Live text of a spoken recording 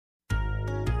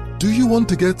Do you want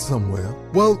to get somewhere?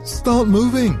 Well, start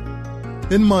moving.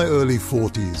 In my early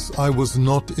 40s, I was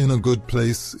not in a good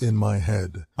place in my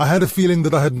head. I had a feeling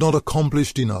that I had not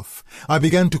accomplished enough. I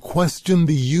began to question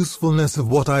the usefulness of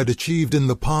what I had achieved in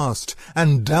the past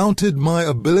and doubted my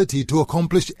ability to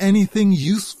accomplish anything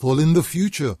useful in the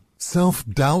future.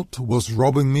 Self-doubt was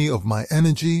robbing me of my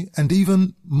energy and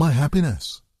even my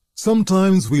happiness.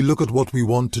 Sometimes we look at what we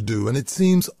want to do and it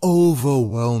seems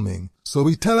overwhelming. So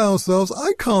we tell ourselves,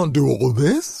 I can't do all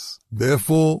this.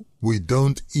 Therefore, we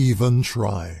don't even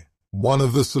try. One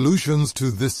of the solutions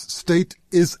to this state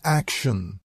is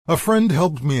action. A friend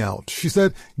helped me out. She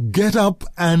said, get up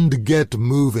and get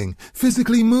moving.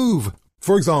 Physically move.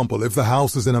 For example, if the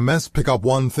house is in a mess, pick up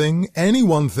one thing, any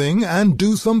one thing, and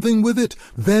do something with it.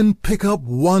 Then pick up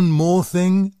one more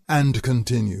thing and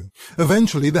continue.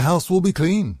 Eventually, the house will be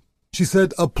clean. She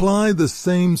said, apply the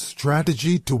same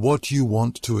strategy to what you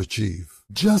want to achieve.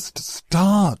 Just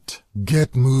start.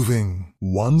 Get moving.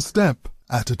 One step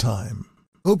at a time.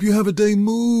 Hope you have a day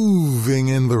moving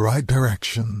in the right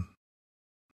direction.